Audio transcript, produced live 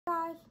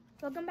guys,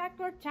 welcome back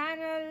to our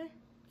channel.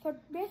 So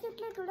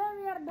basically today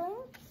we are doing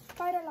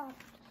spiral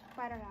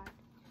art,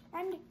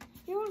 and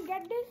you will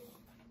get this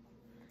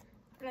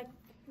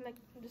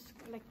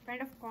like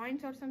kind of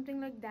coins or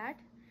something like that.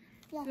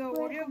 Yeah, so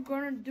what you're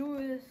gonna do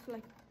is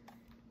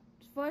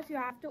first you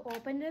have to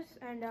open this,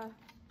 and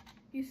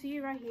you see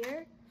right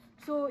here.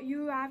 So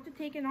you have to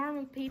take a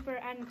normal paper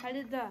and cut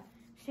it the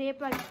shape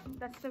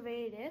that's the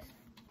way it is.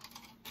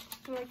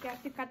 So you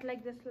have to cut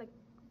like this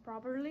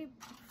properly.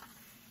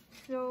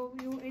 So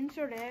you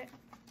insert it.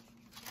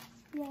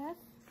 Yes.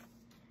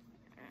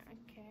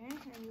 Okay,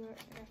 and you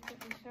have to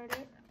insert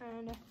it,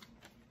 and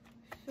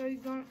so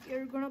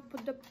you're gonna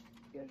put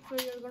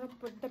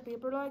the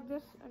paper like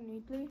this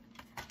neatly,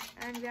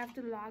 and we have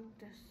to lock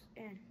this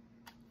in.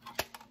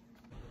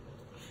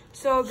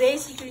 So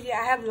basically,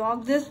 I have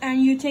locked this,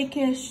 and you take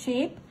a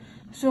shape.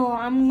 So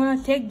I'm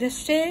gonna take this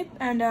shape,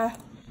 and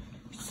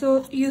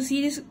so you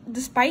see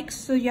the spikes.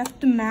 So you have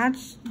to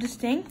match this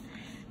thing.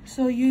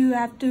 So you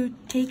have to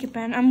take a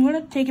pen. I'm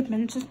gonna take a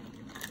pencil.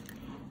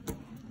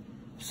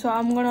 So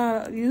I'm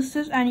gonna use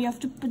this, and you have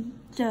to put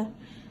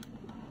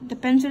the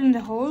pencil in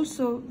the hole.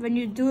 So when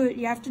you do it,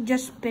 you have to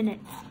just spin it.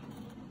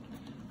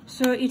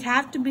 So it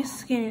have to be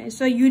skinny.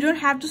 So you don't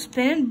have to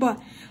spin it, but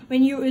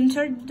when you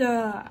insert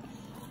the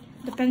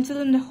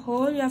pencil in the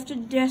hole, you have to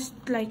just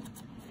kind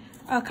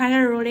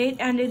of rotate,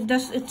 and it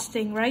does its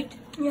thing, right?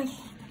 Yes.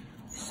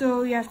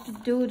 So you have to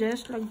do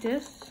this like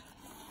this.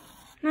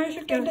 Now you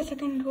should take the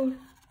second hole.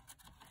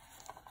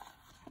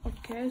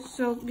 Okay,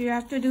 so you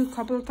have to do a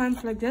couple of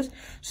times like this.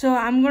 So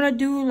I'm gonna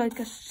do like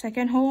a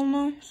second hole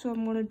now. So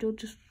I'm gonna do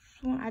this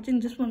one. I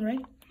think this one, right?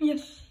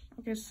 Yes.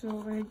 Okay,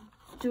 so I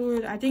do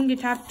it. I think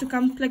it has to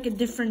come like a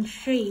different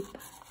shape.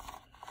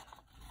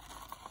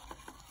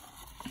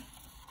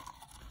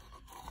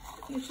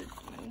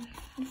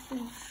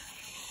 Different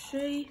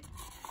shape.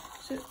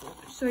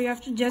 So you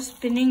have to just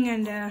spinning,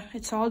 and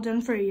it's all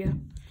done for you.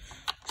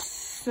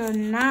 So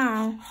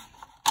now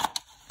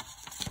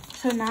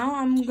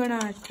I'm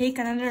gonna take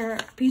another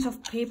piece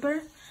of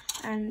paper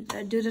and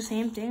do the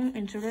same thing,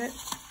 insert it.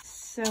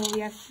 So we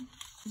have to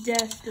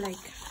just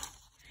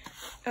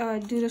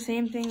do the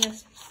same thing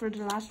as for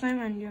the last time,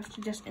 and you have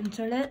to just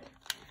insert it.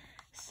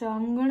 So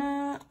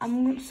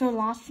so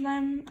last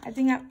time I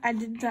think I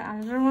did the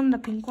other one, the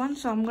pink one.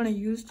 So I'm gonna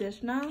use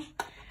this now,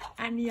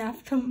 and you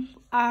have to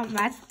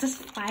match the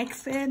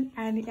spikes in,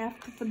 and you have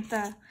to put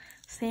the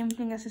same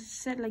thing as I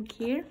said, like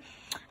here.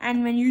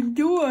 And when you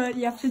do it,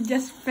 you have to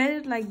just fit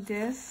it like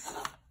this,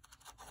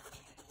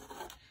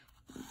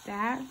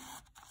 that,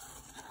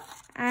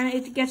 and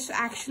it gets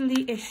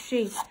actually a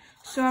shape.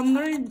 So I'm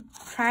gonna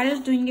try this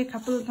doing a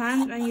couple of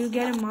times, and you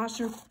get a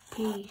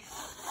masterpiece.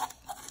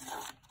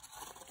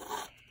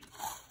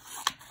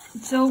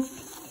 It's so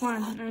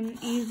fun and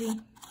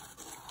easy.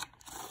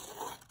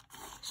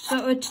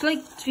 So it's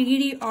like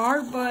 3D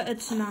art, but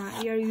it's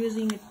not. You're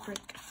using a brick.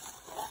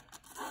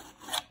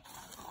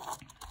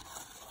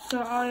 So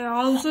I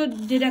also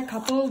did a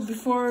couple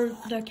before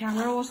the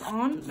camera was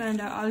on,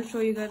 and I'll show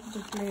you guys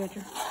this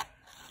later.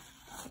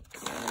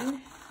 Okay.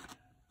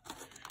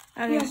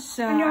 Okay,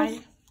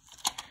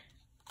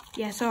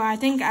 so I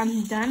think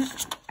I'm done.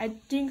 I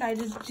think I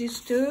did these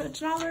two.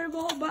 It's not very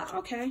well, but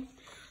okay.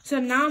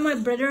 So now my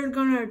brother is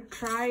gonna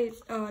try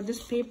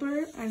this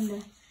paper,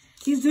 and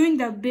he's doing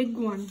the big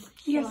one.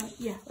 Yes.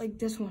 Yeah, like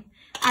this one.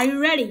 Are you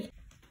ready?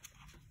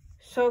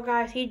 So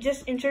guys, he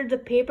just inserted the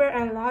paper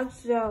and locked,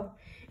 so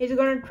he's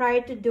gonna try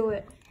to do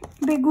it.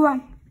 Big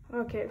one.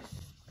 Okay,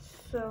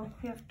 so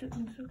you have to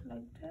insert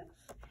like this.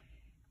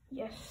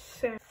 Yes,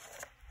 sir.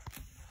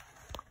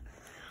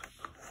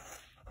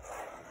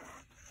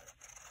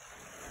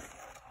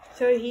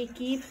 So he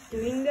keeps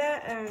doing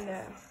that,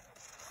 and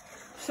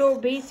so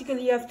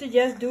basically you have to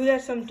just do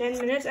that some 10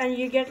 minutes, and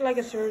you get like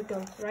a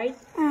circle, right?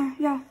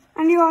 Yeah,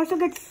 and you also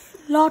get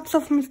lots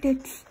of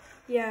mistakes.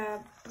 Yeah,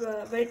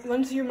 but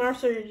once you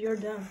master it, you're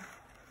done.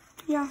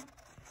 Yeah.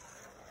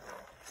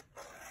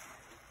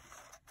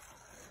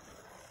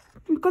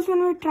 Because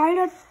when we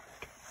tried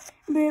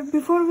it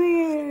before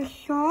we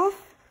show off,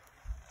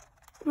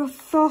 it was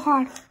so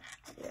hard.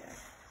 Yeah.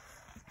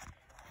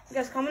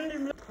 Guys, comment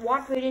below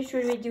what video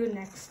should we do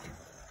next.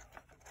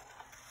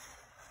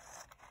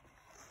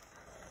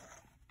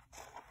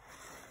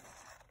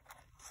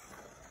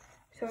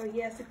 So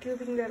he has to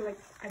keeping that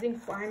I think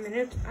 5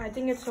 minutes. I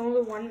think it's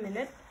only 1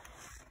 minute.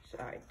 So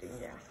I think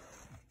yeah.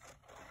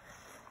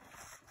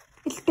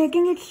 It's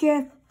taking its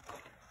shape.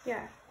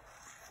 Yeah.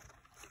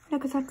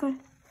 Like a circle.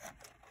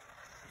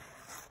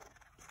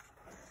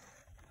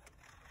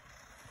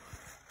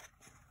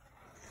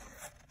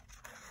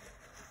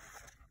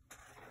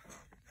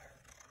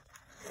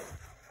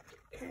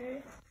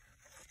 Okay.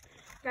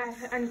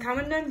 Guys, and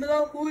comment down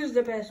below who is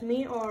the best,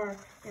 me or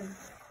him.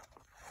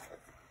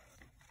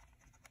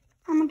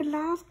 I'm at the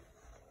last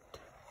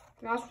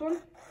one?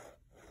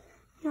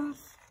 Yes.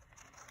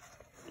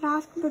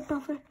 Last bit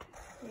of it.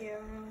 Yeah.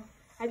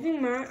 I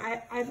think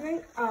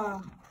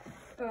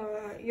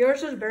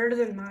yours is better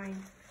than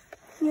mine.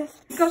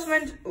 Yes. Because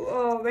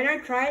when I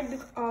tried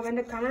when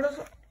the camera was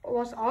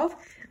was off.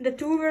 The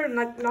two were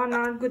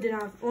not good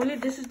enough. Only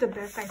this is the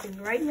best, I think,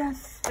 right?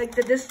 Yes. Like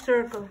this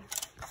circle.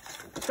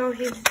 So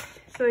he's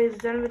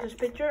done with his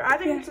picture. I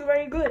think it's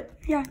very good.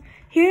 Yeah.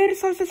 Here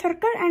is also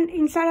circle, and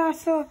inside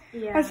also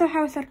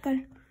have circle.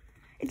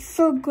 It's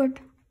so good.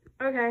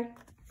 Okay.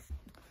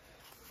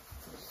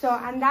 So,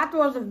 and that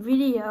was a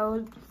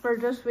video for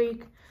this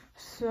week.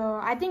 So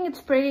I think it's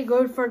pretty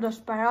good for the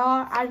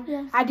spiral.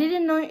 I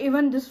didn't know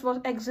even this was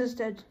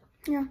existed.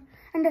 Yeah,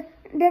 and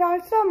there are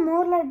also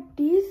more like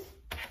these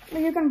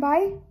that you can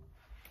buy.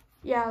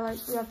 Yeah, like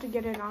you have to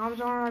get an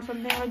arms on or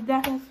something like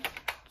that. Yes.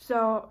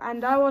 So,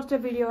 and that was the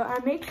video.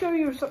 And make sure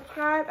you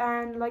subscribe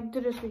and like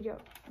to this video.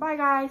 Bye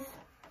guys.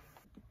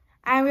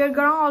 And we're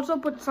gonna also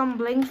put some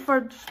links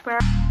for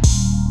spiral.